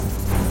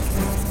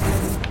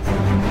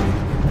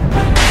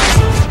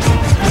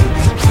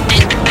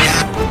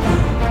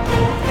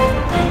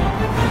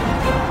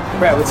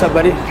What's up,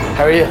 buddy?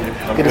 How are you?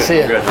 Good to see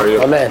you. Good. How are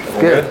you? Oh, man.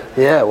 Good.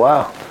 Yeah,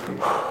 wow.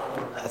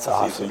 That's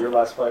awesome. So your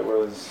last fight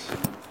was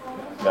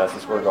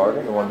Madison Square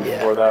Garden. The one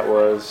before that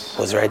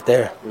was right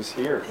there. Was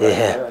here. Right?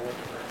 Yeah.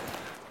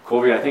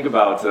 Colby, I think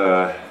about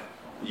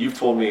you've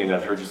told me, and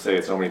I've heard you say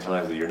it so many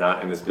times, that you're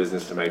not in this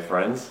business to make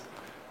friends.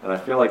 And I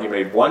feel like you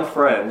made one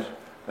friend,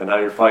 and now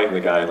you're fighting the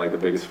guy in like the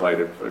biggest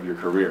fight of your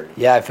career.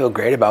 Yeah, I feel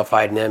great about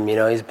fighting him. You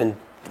know, he's been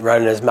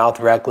running his mouth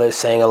reckless,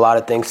 saying a lot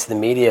of things to the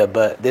media,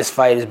 but this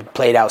fight has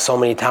played out so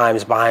many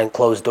times behind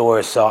closed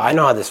doors, so I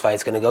know how this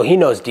fight's going to go. He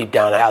knows deep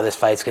down how this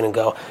fight's going to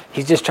go.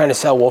 He's just trying to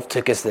sell wolf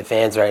tickets to the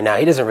fans right now.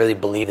 He doesn't really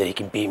believe that he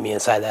can beat me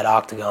inside that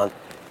octagon.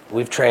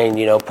 We've trained,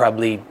 you know,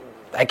 probably,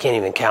 I can't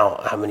even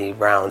count how many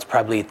rounds,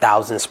 probably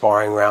 1,000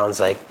 sparring rounds.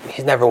 Like,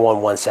 he's never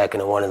won 1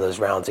 second of one of those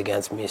rounds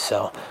against me,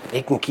 so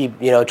he can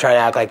keep, you know, trying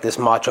to act like this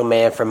macho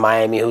man from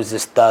Miami who's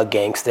this thug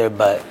gangster,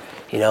 but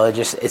you know,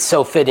 it's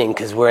so fitting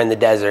because we're in the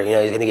desert. You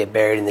know, he's going to get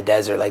buried in the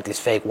desert like these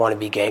fake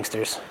wannabe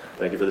gangsters.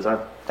 Thank you for the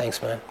time.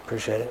 Thanks, man.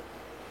 Appreciate it.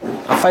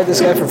 I'll fight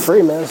this guy for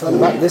free, man. It's not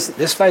about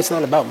this fight's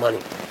not about money.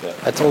 Yeah.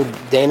 I told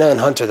Dana and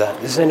Hunter that.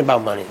 This ain't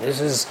about money.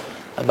 This is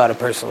about a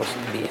personal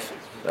beef.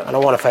 Yeah. I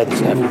don't want to fight this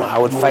guy for money. I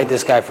would fight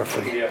this guy for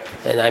free. Yeah.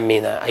 And I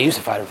mean that. I used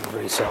to fight him for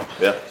free, so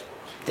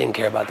didn't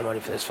care about the money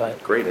for this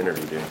fight. Great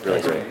interview, dude.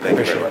 Really great. Thank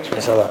you very much.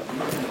 Thanks a lot.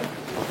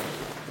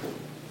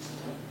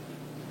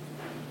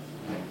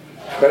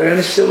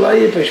 Carregando esse celular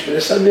aí pra gente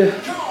saber.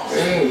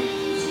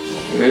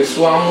 Nem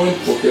suar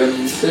muito, porque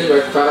não sei, vai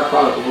que o cara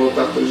fala pra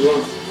voltar pro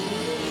João.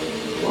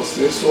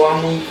 Posso nem suar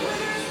muito.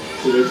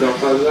 Tirei de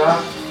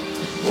casar,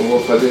 não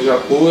vou fazer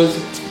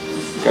jacuzzi.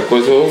 Qualquer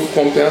coisa eu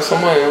compenso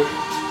amanhã.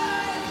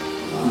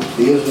 O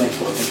peso é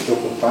importante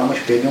preocupar, mas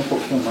perder um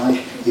pouquinho mais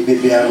e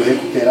beber água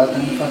recuperada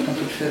também não faz tanta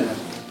diferença.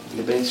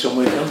 Depende do seu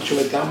movimento, deixa eu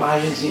meter uma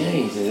margenzinha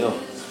aí, entendeu?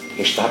 A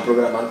gente estava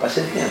programado para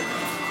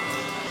 70.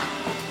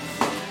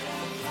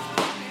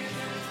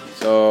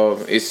 So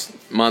it's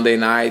Monday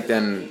night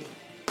and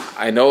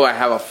I know I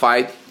have a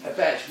fight,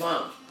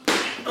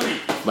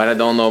 but I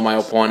don't know my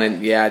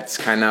opponent yet. It's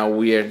kind of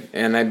weird,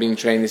 and I've been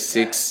training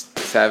 6,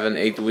 7,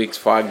 8 weeks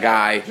for a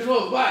guy.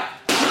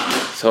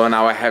 So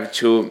now I have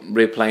to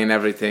replaying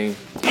everything.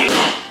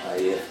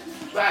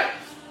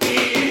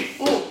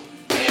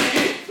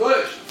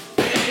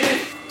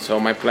 So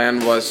my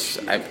plan was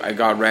I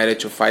got ready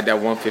to fight at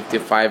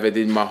 155. I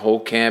did my whole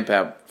camp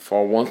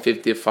for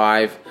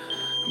 155.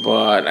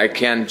 But I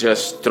can't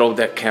just throw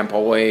that camp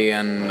away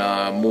and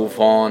move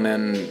on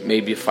and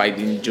maybe fight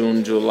in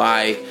June,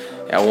 July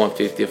at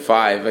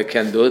 155. I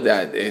can't do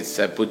that.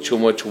 I put too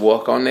much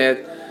work on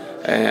it.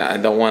 And I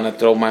don't want to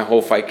throw my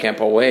whole fight camp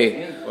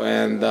away.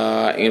 And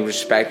in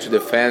respect to the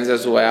fans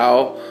as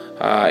well,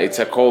 it's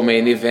a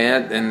co-main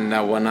event, and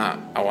I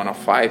wanna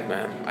fight,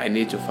 man. I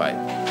need to fight.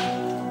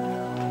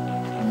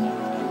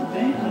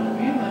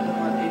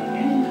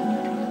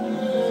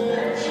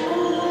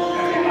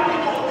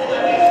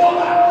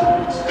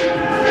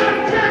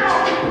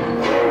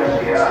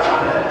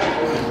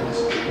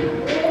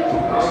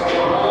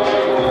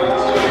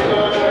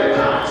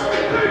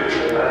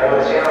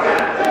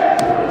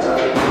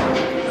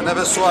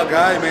 I saw a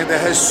guy, man, that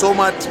has so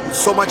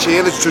much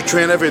energy to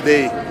train every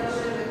day.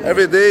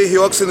 Every day he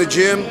walks in the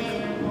gym,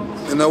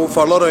 you know, with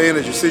a lot of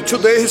energy. See,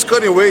 today he's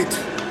cutting weight,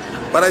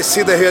 but I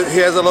see that he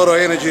has a lot of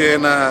energy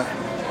and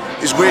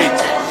it's great.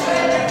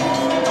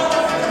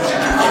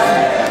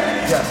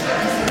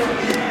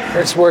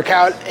 First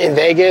workout in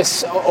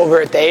Vegas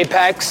over at the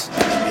Apex.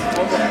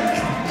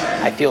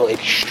 I feel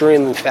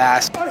extremely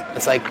fast.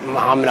 It's like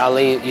Muhammad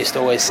Ali used to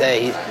always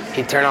say,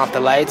 he'd turn off the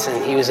lights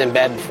and he was in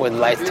bed before the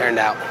lights turned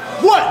out.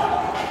 What?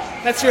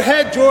 That's your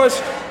head, George.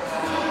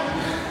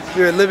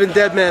 You're a living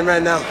dead man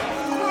right now.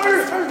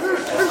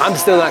 I'm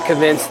still not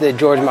convinced that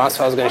George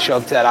Masvidal is going to show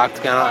up to that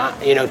octagon.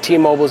 You know,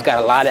 T-Mobile's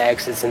got a lot of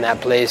exits in that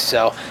place,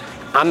 so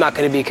I'm not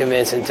going to be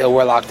convinced until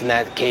we're locked in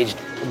that cage.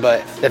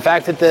 But the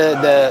fact that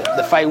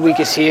the fight week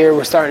is here,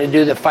 we're starting to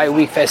do the fight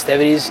week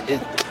festivities,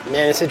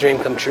 man, it's a dream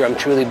come true. I'm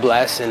truly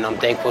blessed, and I'm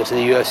thankful to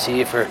the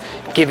UFC for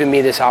giving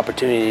me this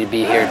opportunity to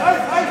be here.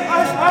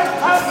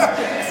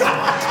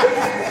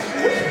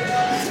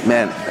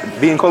 Man,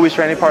 being Colby's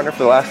training partner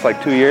for the last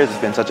 2 years has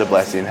been such a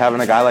blessing. Having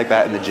a guy like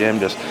that in the gym,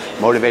 just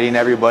motivating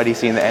everybody,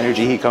 seeing the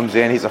energy he comes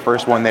in. He's the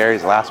first one there,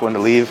 he's the last one to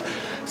leave.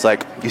 It's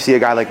like, you see a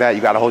guy like that,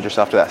 you got to hold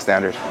yourself to that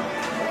standard.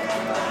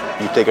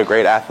 You take a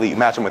great athlete, you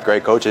match him with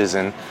great coaches,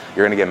 and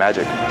you're going to get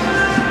magic.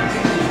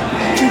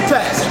 Too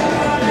fast,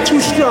 too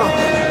strong,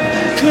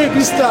 can't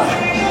be stopped.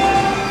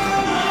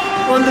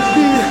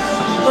 Undefeated,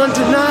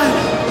 undenied,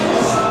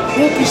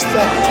 won't be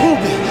stopped.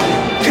 Colby,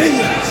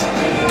 chaos,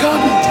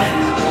 Covington.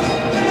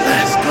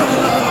 Let's go!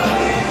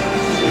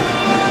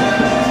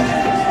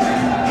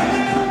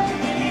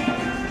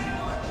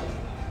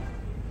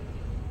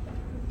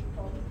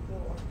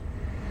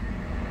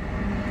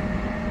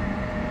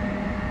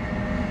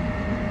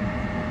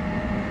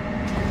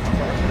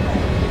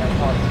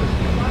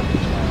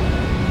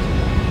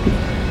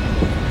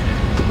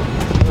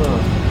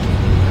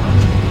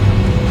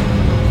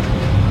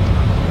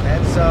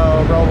 That's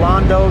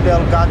Rolando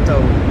Delgado.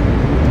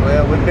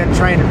 We've been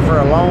training for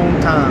a long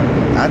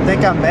time. I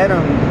think I met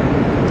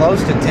him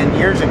close to 10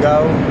 years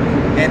ago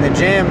in the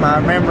gym. I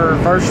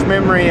remember first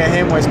memory of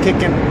him was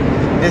kicking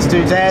this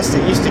dude's ass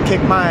that used to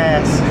kick my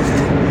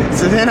ass.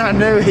 So then I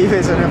knew he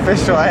was an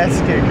official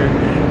ass kicker.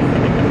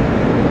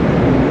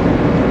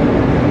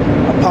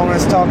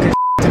 Opponents talking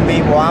to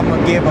me, well, I'm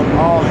gonna give them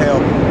all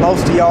help.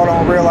 Most of y'all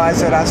don't realize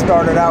that I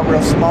started out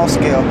real small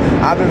scale.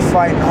 I've been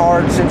fighting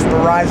hard since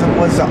Verizon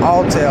was the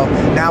Altel.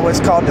 Now it's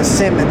called the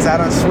Simmons. I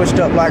done switched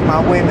up like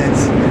my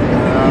women's.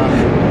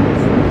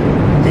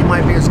 He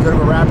might be as good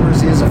of a rapper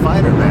as he is a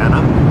fighter, man.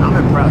 I'm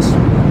impressed.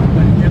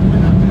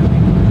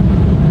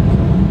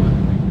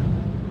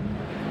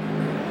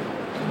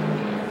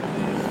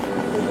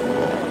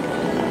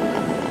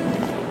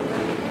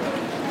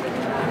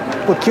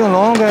 Um pouquinho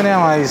longa, né?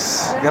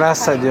 Mas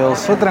graças a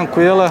Deus foi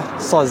tranquila,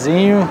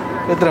 sozinho,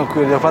 foi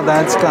tranquilo. Deu pra dar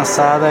uma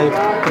descansada e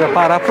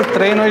preparar pro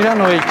treino hoje à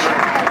noite.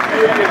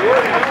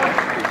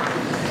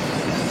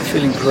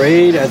 Feeling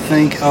great. I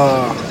think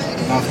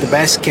one of the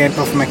best camp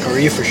of my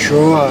career for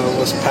sure. I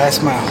was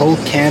past my whole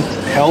camp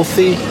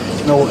healthy,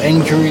 no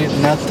injury,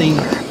 nothing.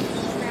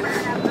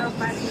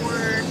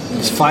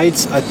 His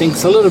fights, I think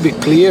it's a little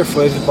bit clear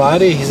for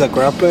everybody. He's a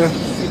grappler.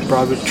 He'd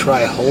probably try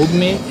to hold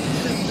me,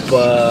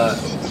 but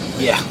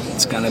yeah,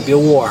 it's gonna be a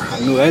war.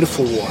 I'm ready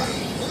for war.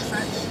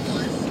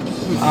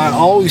 I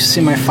always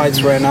see my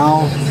fights right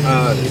now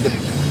the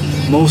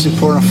most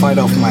important fight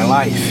of my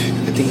life.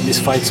 I think these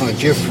fights are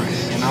different,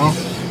 you know?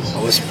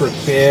 I was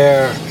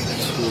prepared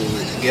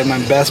to get my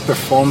best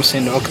performance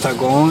in the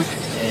octagon,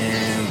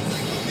 and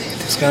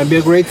it's gonna be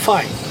a great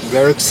fight.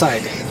 Very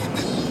excited.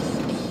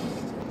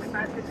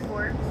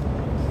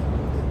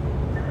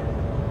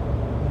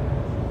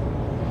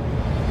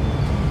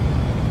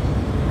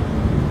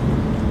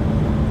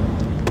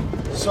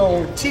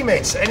 So,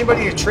 teammates,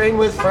 anybody you train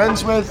with,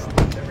 friends with,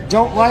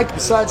 don't like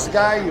besides the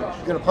guy you're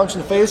gonna punch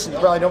in the face, and you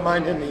probably don't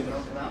mind him either.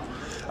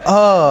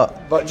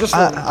 But just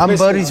I'm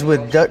buddies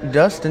with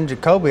Dustin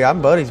Jacoby.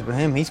 I'm buddies with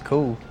him. He's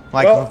cool.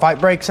 Like, Well- if a fight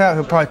breaks out,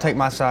 he'll probably take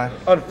my side.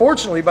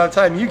 Unfortunately, by the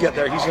time you get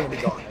there, he's gonna be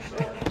gone.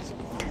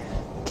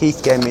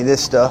 Keith gave me this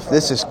stuff.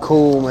 This is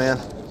cool, man.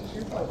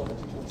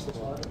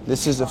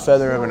 This is the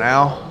feather of an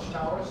owl.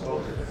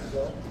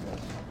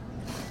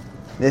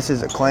 This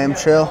is a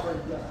clamshell.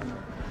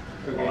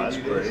 Oh, that's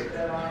great.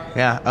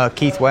 Yeah,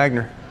 Keith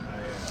Wagner.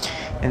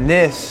 And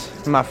this,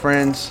 my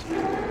friends,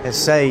 is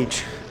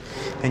sage.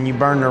 And you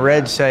burn the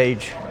red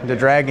sage, the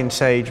dragon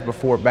sage,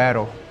 before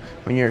battle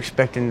when you're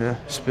expecting to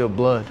spill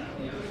blood.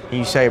 And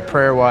you say a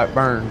prayer while it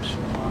burns.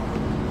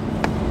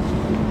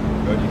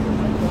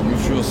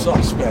 Usual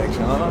suspects,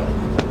 huh?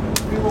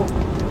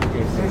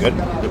 Good.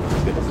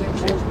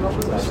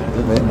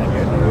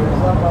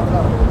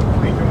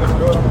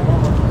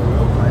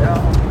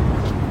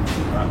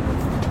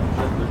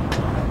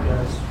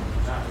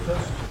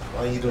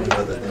 How you doing,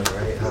 brother?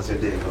 Right? How's your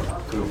day going?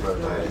 Good,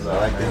 brother. I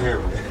like to hear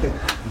it.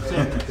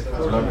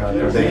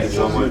 Thank you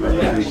so much, man.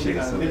 I appreciate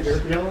it so much.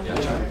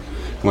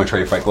 You want to try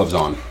your fight gloves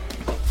on?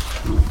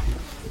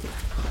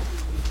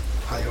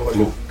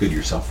 Look good to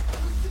yourself.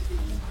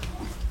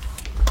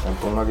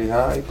 Pon la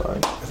quijada ahí para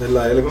hacer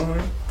la L con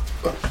él.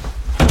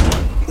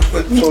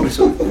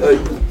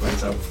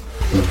 Sorry.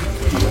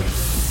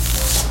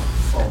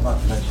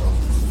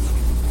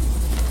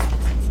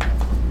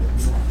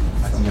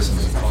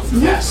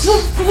 Yes.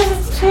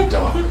 That's my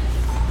dog.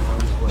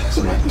 That's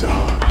my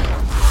dog.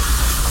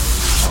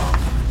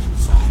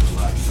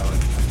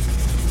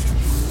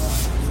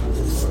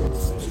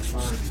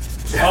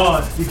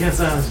 Oh, you can't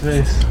sign his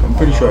face. I'm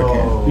pretty sure I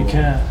can. You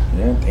can't.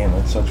 Yeah, damn,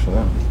 that sucks for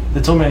them.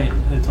 They told me they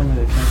can't.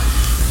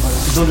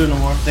 But don't do it no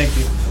more. Thank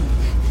you.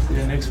 See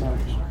you next one.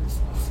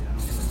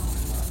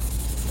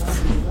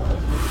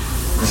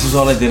 This is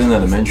all I did in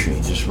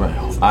elementary. Just right.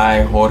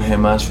 I, Jorge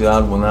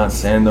Masvidal, will not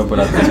stand up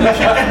without the teacher's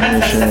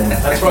permission.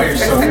 That's why you're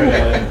so good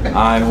at it.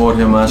 I,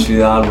 Jorge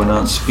Masvidal, will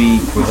not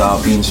speak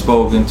without being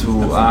spoken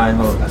to. I,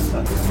 Jorge.